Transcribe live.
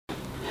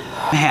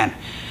Man,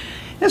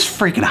 it's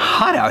freaking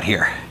hot out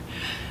here.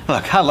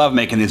 Look, I love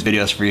making these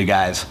videos for you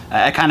guys.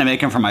 I kind of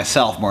make them for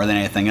myself more than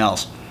anything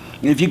else.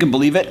 And if you can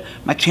believe it,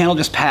 my channel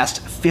just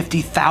passed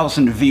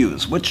 50,000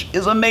 views, which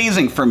is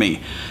amazing for me.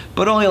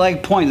 But only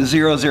like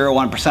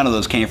 0.001% of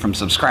those came from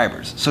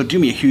subscribers. So do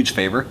me a huge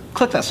favor,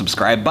 click that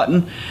subscribe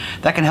button.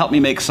 That can help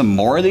me make some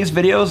more of these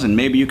videos, and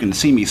maybe you can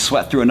see me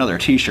sweat through another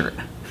t-shirt.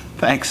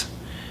 Thanks.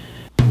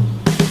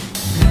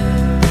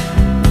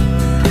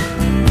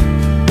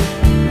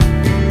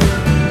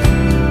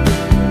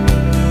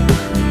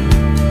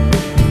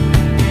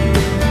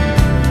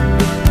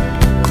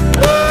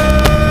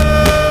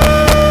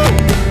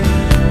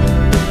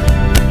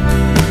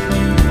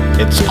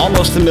 It's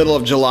almost the middle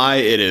of July.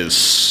 It is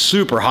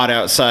super hot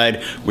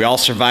outside. We all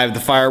survived the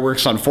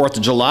fireworks on 4th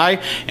of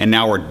July, and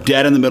now we're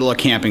dead in the middle of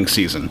camping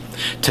season.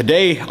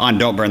 Today on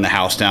Don't Burn the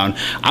House Down,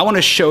 I want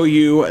to show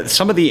you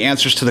some of the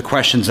answers to the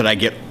questions that I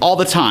get all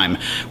the time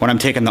when I'm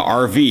taking the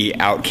RV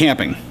out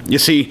camping. You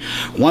see,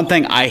 one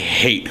thing I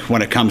hate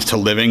when it comes to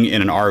living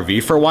in an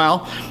RV for a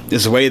while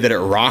is the way that it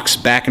rocks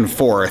back and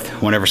forth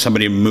whenever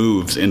somebody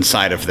moves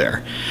inside of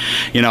there.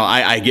 You know,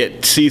 I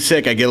get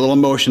seasick, I get a little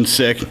motion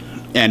sick.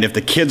 And if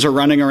the kids are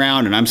running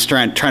around and I'm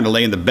trying to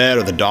lay in the bed,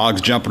 or the dog's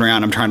jumping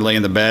around, I'm trying to lay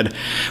in the bed,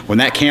 when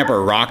that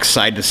camper rocks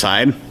side to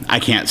side, I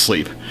can't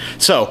sleep.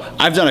 So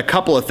I've done a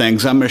couple of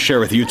things I'm going to share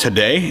with you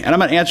today, and I'm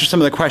going to answer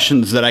some of the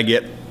questions that I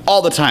get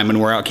all the time when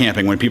we're out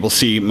camping, when people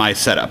see my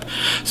setup.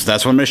 So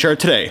that's what I'm going to share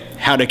today,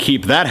 how to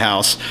keep that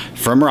house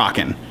from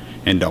rocking,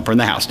 and don't burn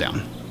the house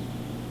down.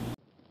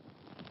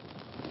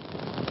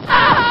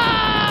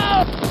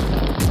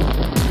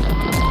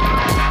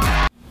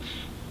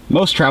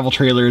 Most travel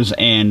trailers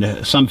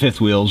and some fifth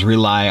wheels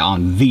rely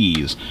on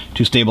these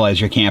to stabilize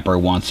your camper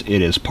once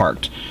it is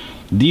parked.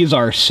 These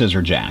are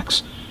scissor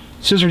jacks.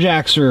 Scissor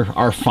jacks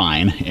are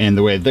fine, and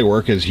the way they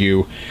work is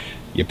you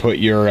put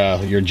your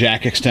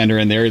jack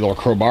extender in there, your little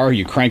crowbar,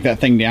 you crank that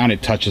thing down,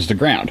 it touches the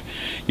ground.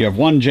 You have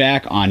one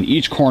jack on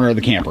each corner of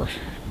the camper,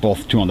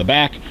 both two on the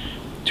back,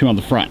 two on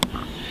the front.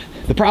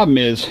 The problem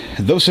is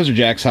those scissor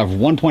jacks have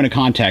one point of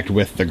contact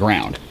with the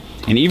ground.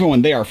 And even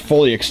when they are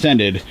fully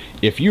extended,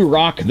 if you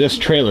rock this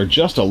trailer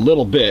just a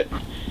little bit,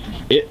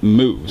 it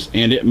moves,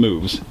 and it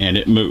moves, and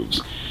it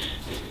moves.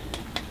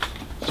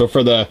 So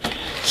for the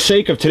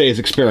sake of today's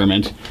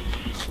experiment,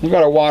 we've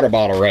got a water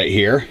bottle right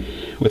here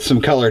with some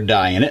colored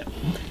dye in it.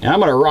 And I'm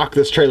gonna rock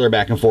this trailer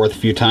back and forth a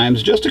few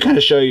times just to kind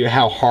of show you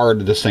how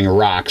hard this thing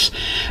rocks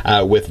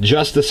with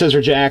just the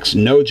scissor jacks,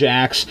 no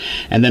jacks,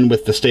 and then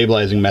with the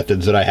stabilizing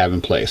methods that I have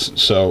in place.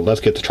 So let's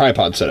get the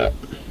tripod set up.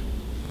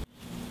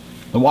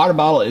 The water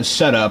bottle is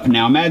set up.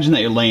 Now imagine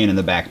that you're laying in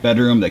the back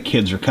bedroom, the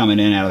kids are coming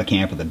in and out of the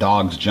camper, the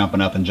dog's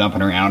jumping up and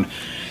jumping around.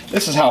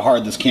 This is how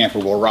hard this camper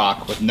will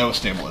rock with no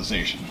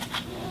stabilization.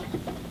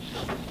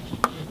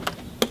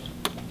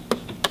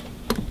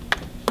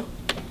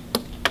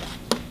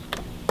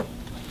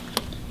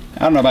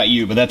 I don't know about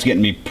you, but that's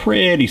getting me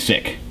pretty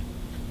sick.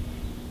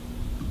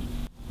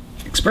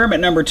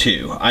 Experiment number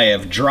 2. I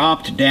have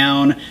dropped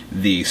down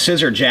the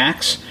scissor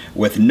jacks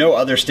with no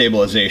other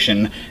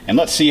stabilization, and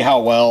let's see how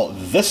well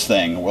this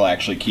thing will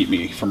actually keep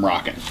me from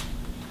rocking.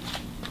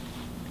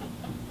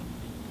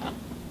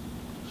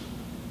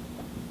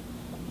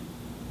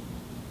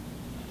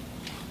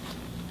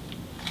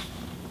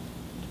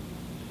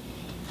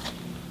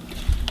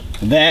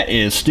 That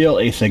is still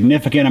a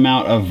significant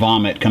amount of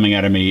vomit coming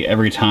out of me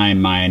every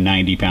time my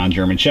 90-pound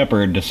German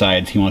Shepherd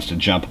decides he wants to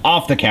jump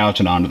off the couch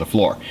and onto the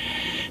floor.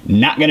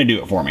 Not gonna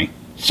do it for me.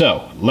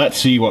 So let's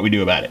see what we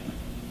do about it.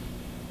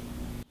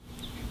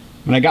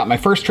 When I got my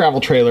first travel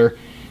trailer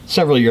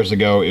several years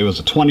ago, it was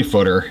a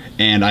 20-footer,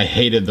 and I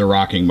hated the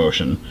rocking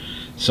motion.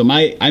 So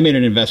I made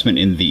an investment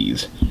in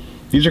these.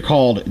 These are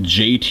called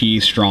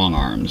JT Strong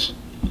Arms.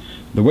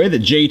 The way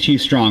that JT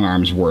Strong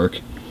Arms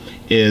work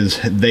is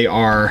they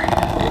are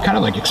kind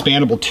of like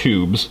expandable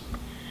tubes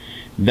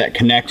that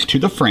connect to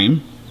the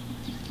frame,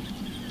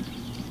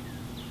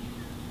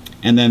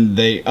 and then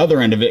the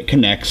other end of it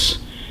connects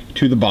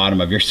to the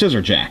bottom of your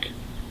scissor jack.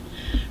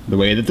 The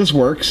way that this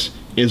works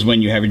is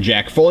when you have your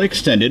jack fully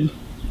extended,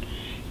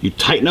 you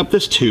tighten up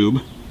this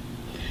tube,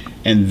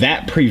 and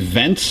that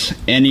prevents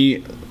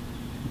any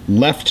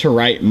left to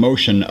right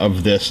motion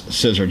of this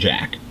scissor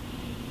jack.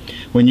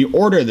 When you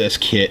order this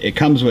kit, it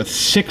comes with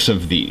 6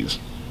 of these.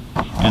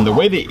 And the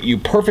way that you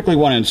perfectly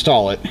want to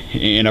install it,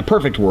 in a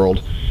perfect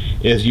world,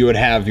 is you would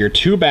have your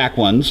 2 back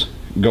ones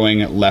going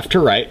left to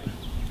right.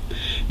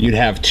 You'd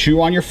have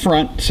 2 on your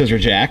front scissor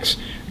jacks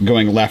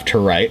going left to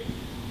right.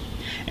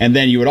 And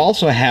then you would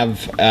also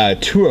have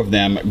 2 of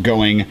them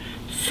going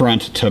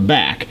front to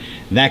back.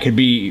 That could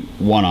be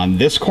one on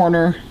this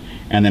corner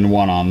and then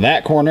one on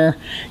that corner.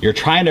 You're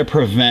trying to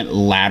prevent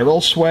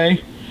lateral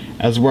sway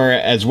as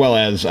well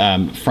as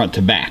front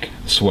to back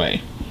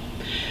sway.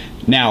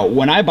 Now,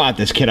 when I bought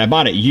this kit, I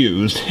bought it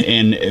used,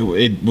 and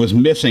it was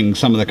missing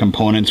some of the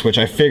components, which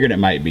I figured it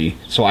might be.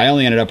 So I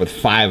only ended up with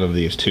 5 of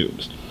these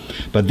tubes.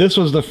 But this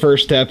was the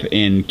first step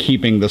in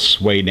keeping the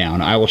sway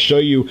down. I will show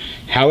you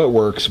how it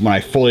works when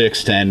I fully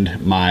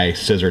extend my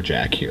scissor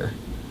jack here.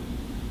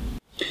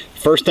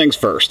 first things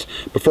first,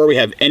 before we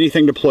have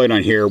anything deployed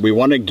on here, we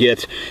want to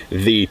get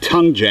the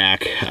tongue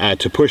jack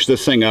to push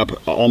this thing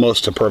up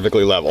almost to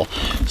perfectly level.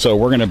 So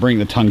we're going to bring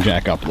the tongue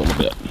jack up a little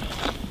bit.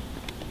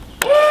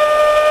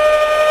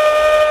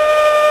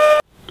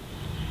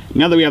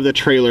 Now that we have the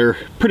trailer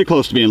pretty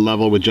close to being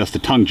level with just the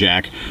tongue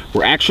jack,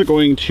 we're actually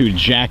going to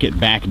jack it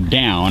back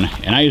down,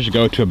 and I usually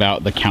go to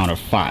about the count of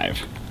 5.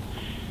 1, 2,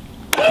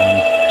 3,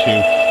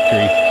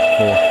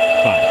 4,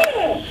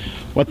 5.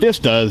 What this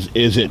does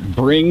is it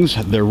brings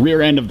the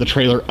rear end of the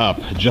trailer up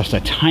just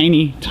a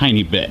tiny,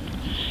 tiny bit.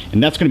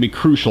 And that's going to be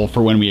crucial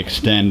for when we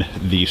extend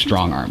the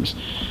strong arms.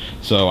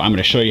 So I'm going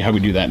to show you how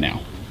we do that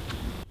now.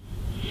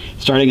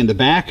 Starting in the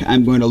back,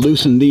 I'm going to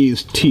loosen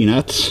these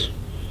T-nuts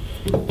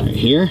right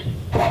here.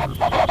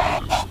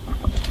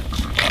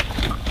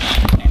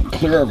 And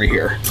clear over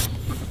here.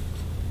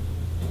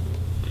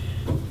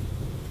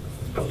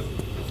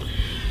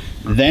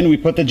 Then we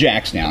put the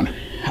jacks down.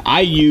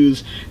 I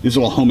use these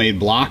little homemade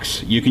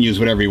blocks. You can use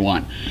whatever you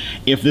want.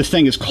 If this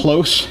thing is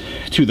close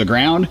to the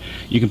ground,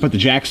 you can put the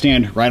jack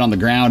stand right on the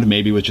ground,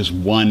 maybe with just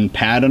one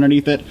pad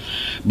underneath it.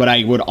 But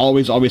I would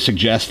always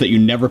suggest that you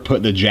never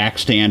put the jack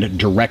stand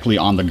directly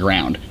on the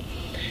ground.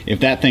 If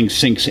that thing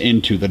sinks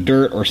into the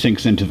dirt or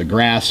sinks into the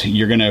grass,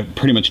 you're gonna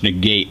pretty much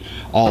negate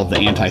all of the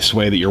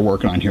anti-sway that you're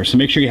working on here. So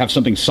make sure you have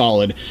something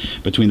solid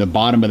between the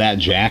bottom of that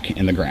jack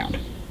and the ground.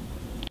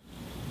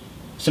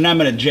 So now I'm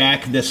gonna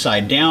jack this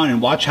side down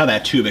and watch how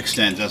that tube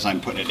extends as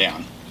I'm putting it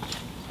down.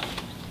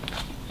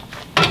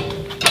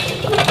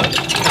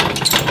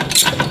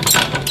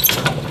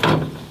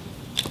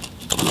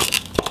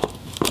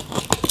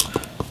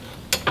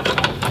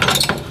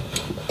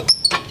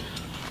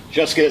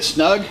 Just get it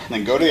snug,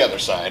 then go to the other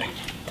side.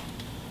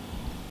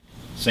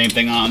 Same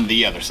thing on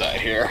the other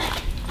side here.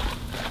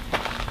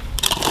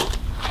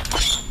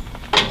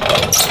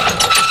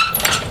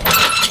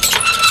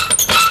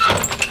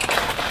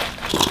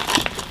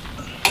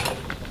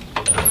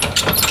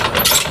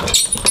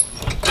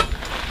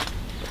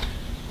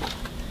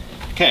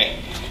 Okay,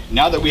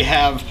 now that we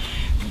have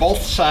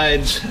both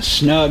sides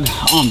snug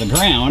on the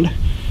ground,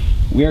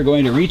 we are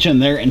going to reach in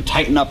there and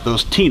tighten up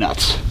those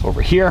T-nuts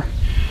over here.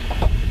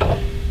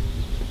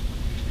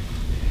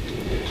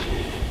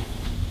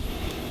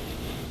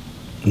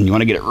 And you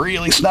want to get it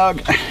really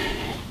snug,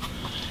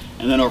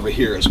 and then over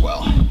here as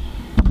well.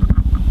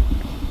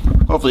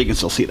 Hopefully you can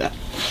still see that.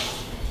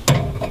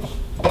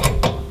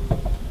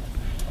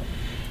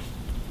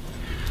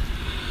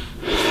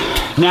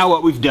 Now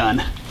what we've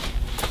done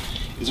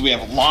is we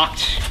have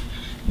locked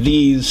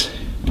these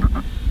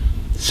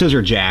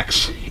scissor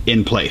jacks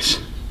in place.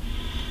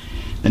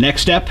 The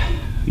next step,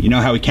 you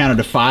know how we counted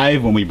to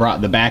 5 when we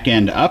brought the back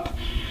end up?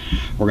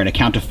 We're going to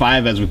count to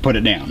 5 as we put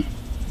it down.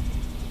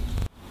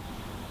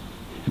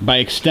 By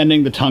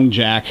extending the tongue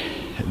jack,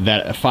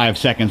 that 5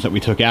 seconds that we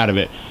took out of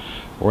it,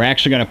 we're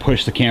actually going to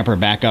push the camper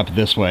back up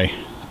this way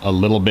a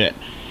little bit,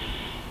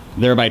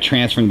 thereby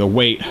transferring the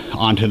weight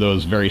onto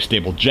those very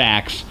stable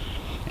jacks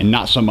and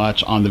not so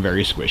much on the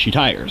very squishy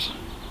tires.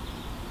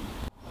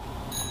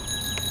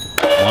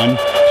 1,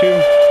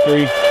 2,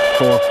 3,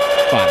 4,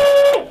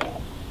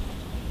 5.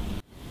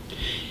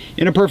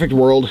 In a perfect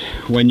world,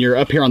 when you're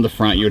up here on the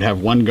front, you would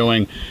have one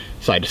going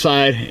side to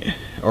side,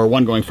 or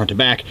one going front to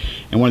back,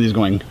 and one of these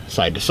going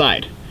side to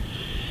side.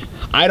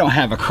 I don't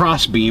have a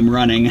cross beam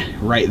running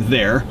right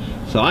there,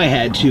 so I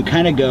had to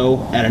kind of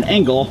go at an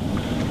angle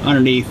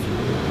underneath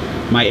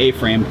my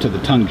A-frame to the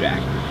tongue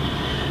jack.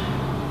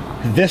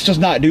 This does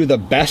not do the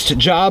best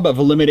job of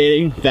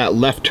eliminating that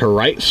left to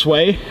right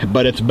sway,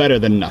 but it's better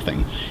than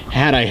nothing.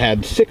 Had I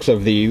had 6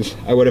 of these,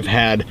 I would have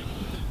had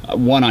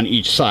one on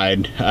each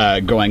side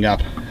going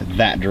up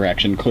that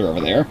direction, clear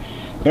over there,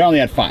 but I only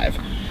had 5.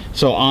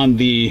 So on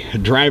the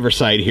driver's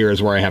side here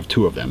is where I have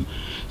 2 of them.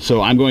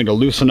 So I'm going to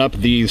loosen up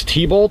these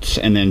T-bolts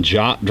and then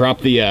drop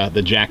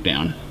the jack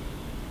down.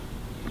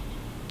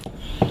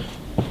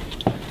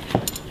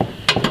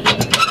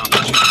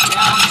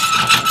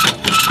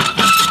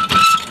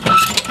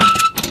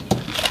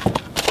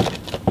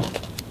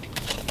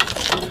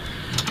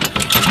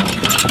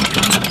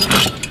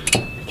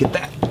 Get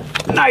that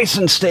nice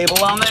and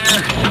stable on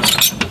there.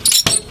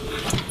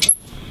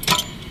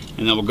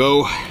 And then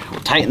we'll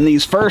tighten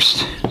these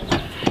first,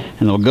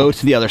 and we'll go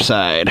to the other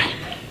side.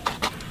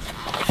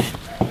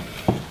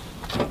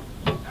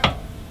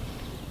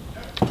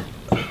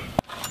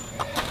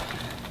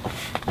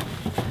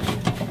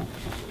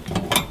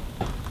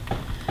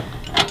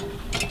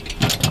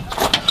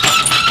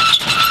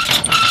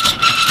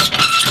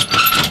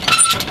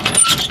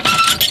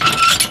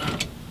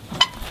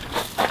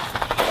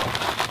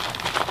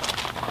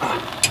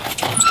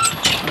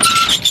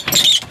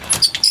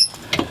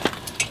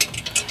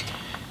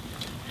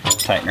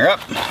 Tighten her up.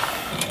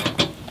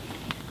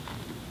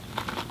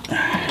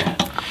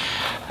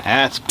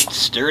 That's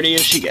sturdy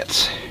as she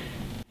gets.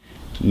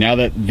 Now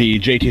that the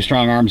JT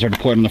Strong arms are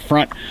deployed on the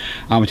front,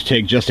 I'm going to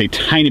take just a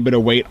tiny bit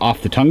of weight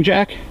off the tongue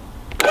jack,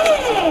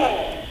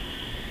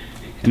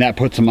 and that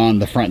puts them on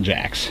the front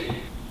jacks.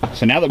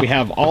 So now that we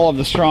have all of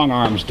the strong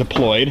arms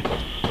deployed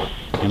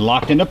and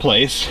locked into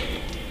place,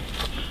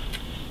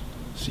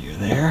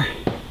 there.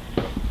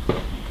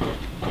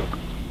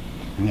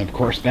 And of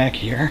course back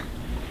here.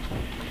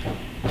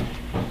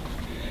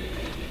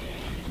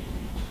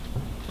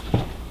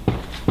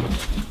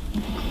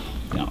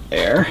 Down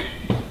there.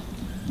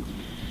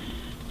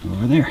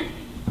 Over there.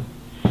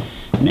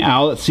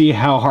 Now let's see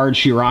how hard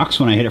she rocks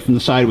when I hit it from the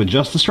side with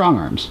just the strong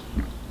arms.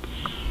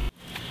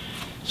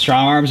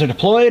 Strong arms are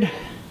deployed.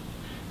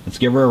 Let's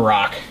give her a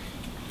rock.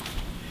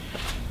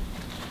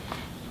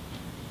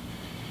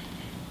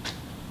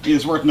 It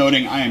is worth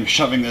noting I am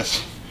shoving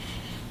this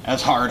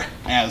as hard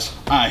as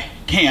I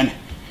can,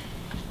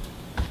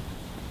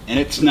 and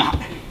it's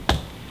not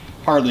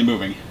hardly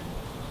moving.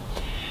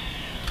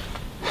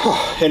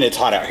 And it's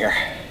hot out here.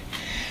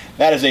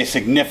 That is a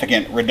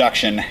significant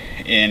reduction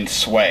in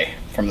sway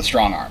from the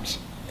strong arms.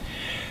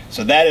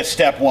 So that is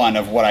step one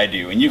of what I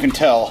do, and you can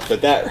tell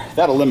that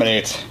that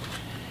eliminates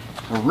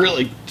a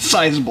really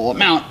sizable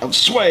amount of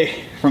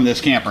sway from this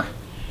camper.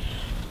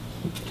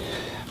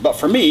 But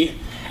for me,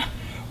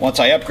 once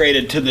I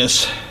upgraded to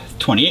this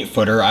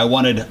 28-footer, I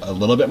wanted a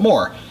little bit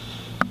more.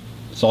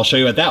 So I'll show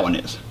you what that one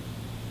is.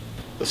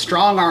 The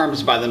strong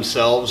arms by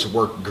themselves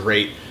work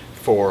great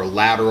for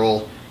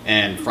lateral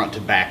and front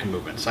to back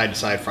movement, side to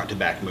side, front to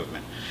back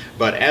movement.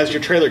 But as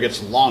your trailer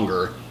gets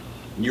longer,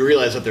 you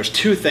realize that there's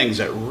two things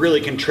that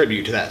really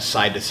contribute to that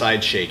side to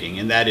side shaking,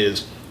 and that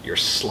is your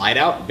slide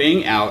out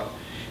being out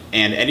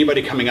and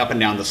anybody coming up and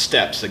down the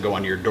steps that go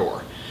on your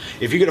door.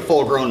 If you get a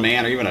full grown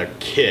man or even a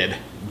kid,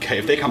 okay,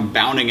 if they come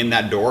bounding in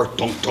that door,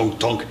 dunk, dunk,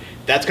 dunk,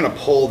 that's gonna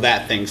pull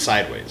that thing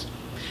sideways.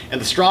 And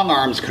the strong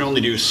arms can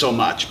only do so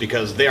much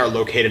because they are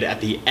located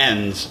at the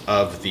ends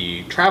of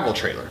the travel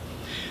trailer.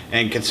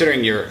 And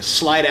considering your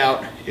slide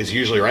out is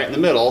usually right in the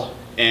middle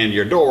and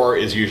your door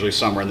is usually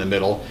somewhere in the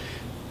middle,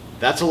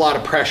 that's a lot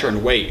of pressure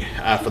and weight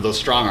for those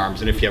strong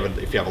arms. And if you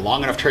have a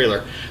long enough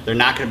trailer, they're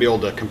not gonna be able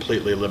to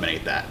completely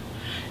eliminate that.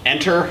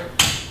 Enter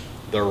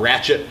the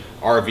Ratchet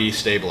RV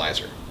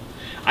Stabilizer.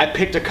 I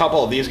picked a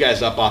couple of these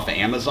guys up off of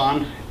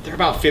Amazon. They're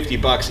about 50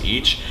 bucks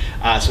each.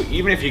 So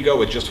even if you go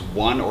with just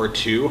one or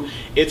two,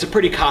 it's a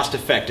pretty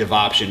cost-effective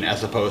option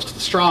as opposed to the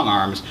strong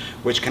arms,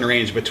 which can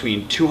range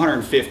between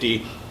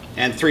 $250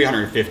 and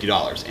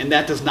 $350. And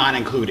that does not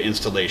include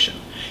installation.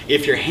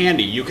 If you're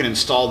handy, you can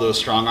install those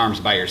strong arms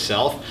by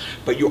yourself,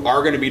 but you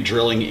are going to be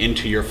drilling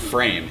into your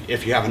frame.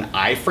 If you have an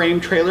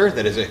I-frame trailer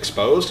that is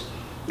exposed,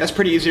 that's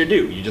pretty easy to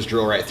do. You just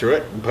drill right through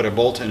it and put a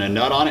bolt and a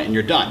nut on it and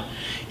you're done.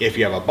 If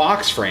you have a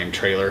box frame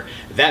trailer,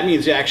 that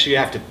means you actually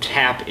have to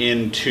tap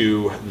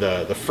into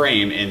the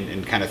frame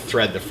and kind of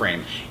thread the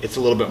frame. It's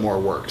a little bit more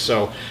work.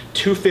 So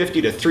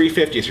 $250 to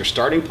 $350 is your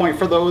starting point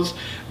for those,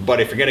 but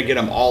if you're gonna get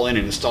them all in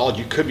and installed,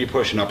 you could be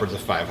pushing upwards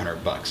of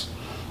 500 bucks.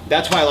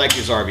 That's why I like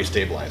these RV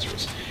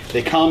stabilizers.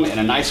 They come in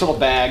a nice little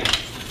bag,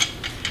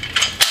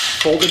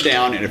 folded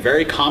down in a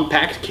very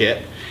compact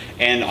kit,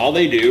 and all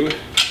they do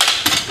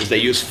is they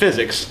use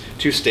physics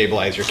to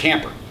stabilize your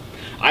camper.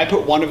 I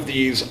put one of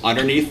these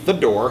underneath the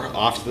door,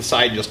 off to the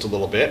side just a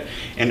little bit,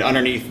 and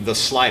underneath the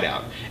slide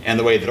out. And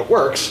the way that it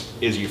works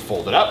is you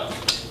fold it up,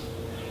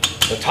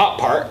 the top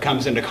part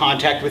comes into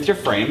contact with your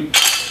frame,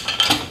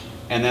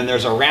 and then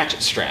there's a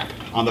ratchet strap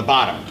on the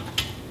bottom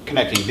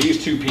connecting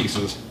these two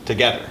pieces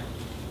together.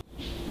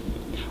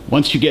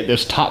 Once you get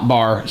this top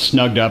bar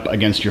snugged up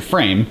against your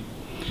frame,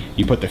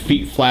 you put the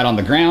feet flat on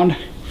the ground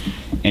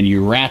and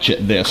you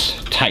ratchet this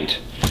tight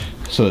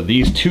so that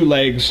these two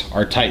legs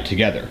are tight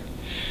together.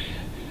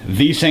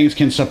 These things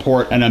can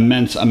support an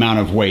immense amount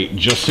of weight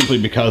just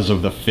simply because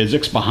of the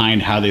physics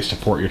behind how they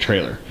support your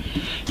trailer.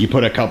 You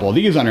put a couple of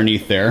these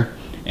underneath there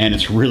and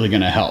it's really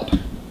gonna help.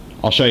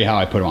 I'll show you how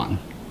I put them on.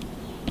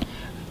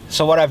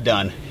 So what I've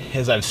done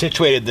is I've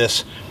situated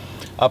this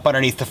up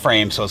underneath the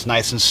frame so it's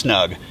nice and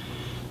snug.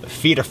 The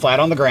feet are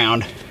flat on the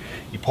ground.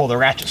 You pull the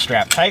ratchet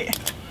strap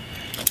tight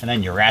and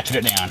then you ratchet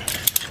it down.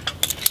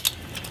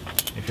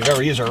 If you've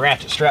ever used a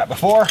ratchet strap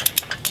before,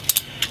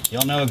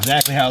 you'll know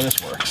exactly how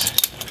this works.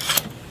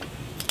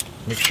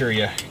 Make sure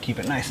you keep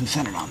it nice and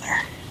centered on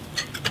there.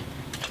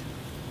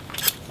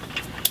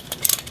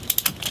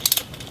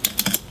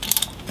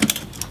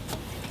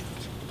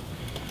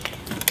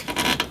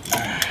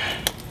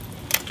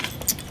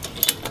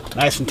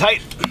 Nice and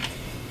tight.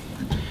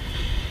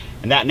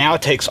 And that now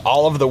takes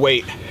all of the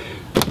weight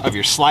of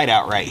your slide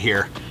out right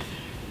here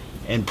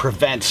and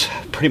prevents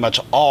pretty much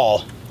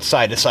all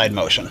side-to-side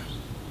motion.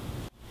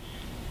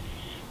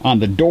 On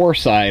the door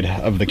side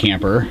of the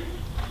camper,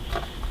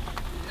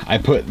 I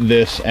put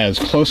this as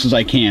close as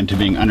I can to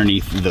being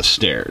underneath the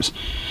stairs.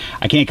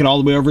 I can't get all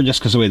the way over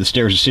just because of the way the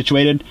stairs are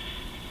situated,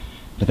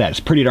 but that is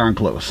pretty darn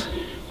close.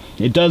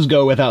 It does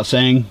go without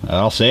saying,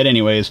 I'll say it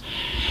anyways,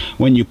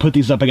 when you put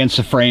these up against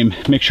the frame,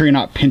 make sure you're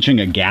not pinching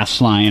a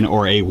gas line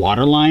or a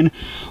water line,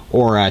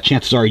 or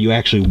chances are you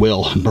actually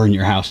will burn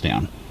your house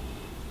down.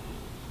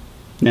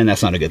 And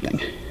that's not a good thing.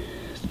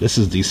 This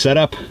is the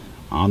setup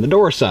on the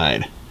door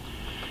side.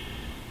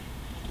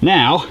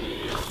 Now,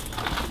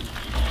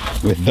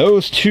 with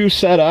those two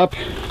set up,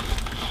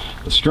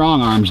 the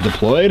strong arms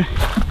deployed,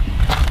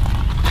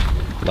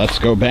 let's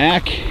go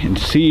back and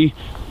see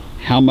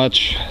how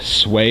much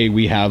sway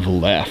we have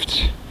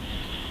left.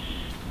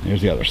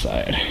 There's the other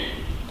side.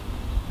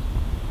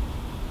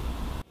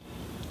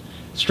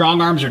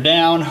 Strong arms are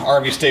down,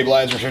 RV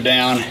stabilizers are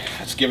down.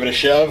 Let's give it a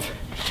shove,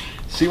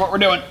 see what we're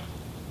doing.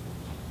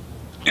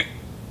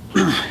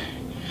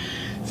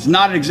 It's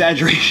not an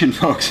exaggeration,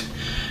 folks.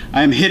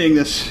 I am hitting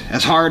this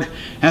as hard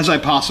as I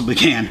possibly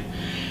can,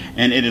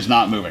 and it is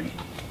not moving.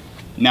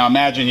 Now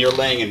imagine you're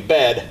laying in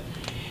bed,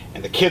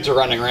 and the kids are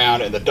running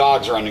around, and the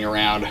dog's running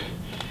around.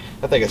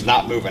 That thing is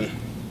not moving.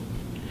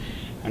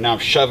 And now I'm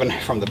shoving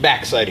from the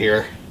backside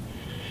here.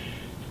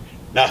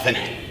 Nothing.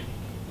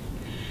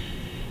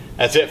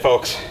 That's it,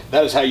 folks.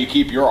 That is how you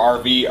keep your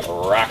RV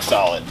rock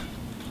solid.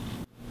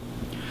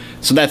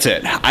 So that's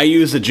it. I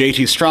use the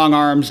JT Strong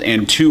Arms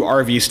and 2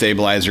 RV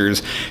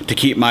stabilizers to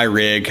keep my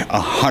rig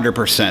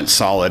 100%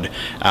 solid.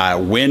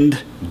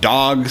 Wind,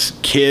 dogs,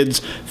 kids,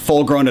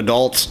 full-grown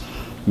adults,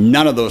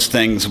 none of those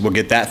things will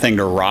get that thing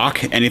to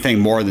rock anything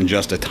more than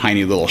just a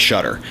tiny little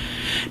shutter.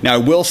 Now I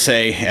will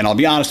say, and I'll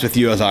be honest with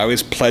you, as I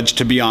always pledge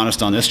to be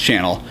honest on this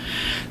channel,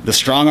 the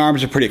Strong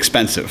Arms are pretty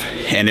expensive,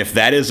 and if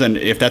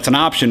that's an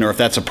option or if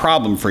that's a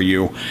problem for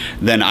you,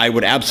 then I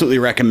would absolutely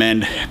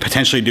recommend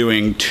potentially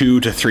doing 2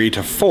 to 3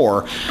 to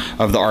 4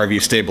 of the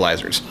RV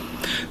stabilizers.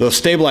 Those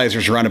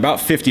stabilizers run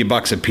about 50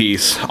 bucks a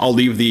piece. I'll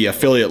leave the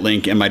affiliate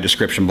link in my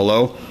description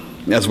below,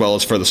 as well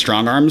as for the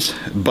Strong Arms,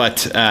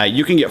 but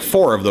you can get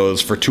 4 of those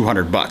for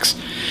 200 bucks.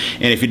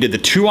 And if you did the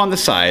 2 on the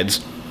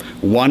sides,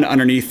 1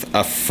 underneath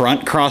a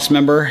front cross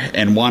member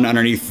and 1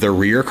 underneath the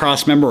rear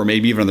cross member, or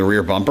maybe even the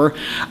rear bumper,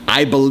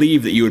 I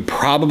believe that you would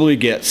probably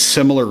get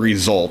similar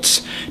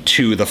results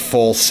to the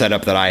full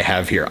setup that I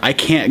have here. I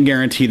can't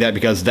guarantee that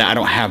because I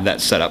don't have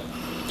that setup.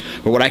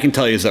 But what I can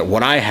tell you is that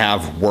what I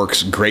have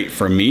works great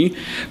for me.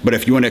 But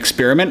if you want to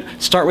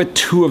experiment, start with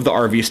 2 of the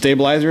RV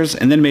stabilizers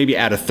and then maybe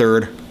add a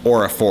 3rd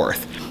or a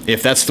 4th,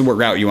 if that's the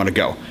route you want to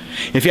go.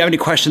 If you have any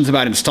questions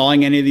about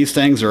installing any of these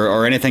things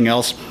or anything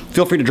else,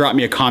 feel free to drop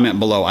me a comment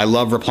below. I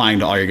love replying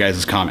to all your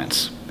guys'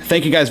 comments.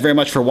 Thank you guys very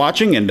much for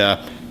watching, and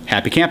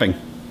happy camping.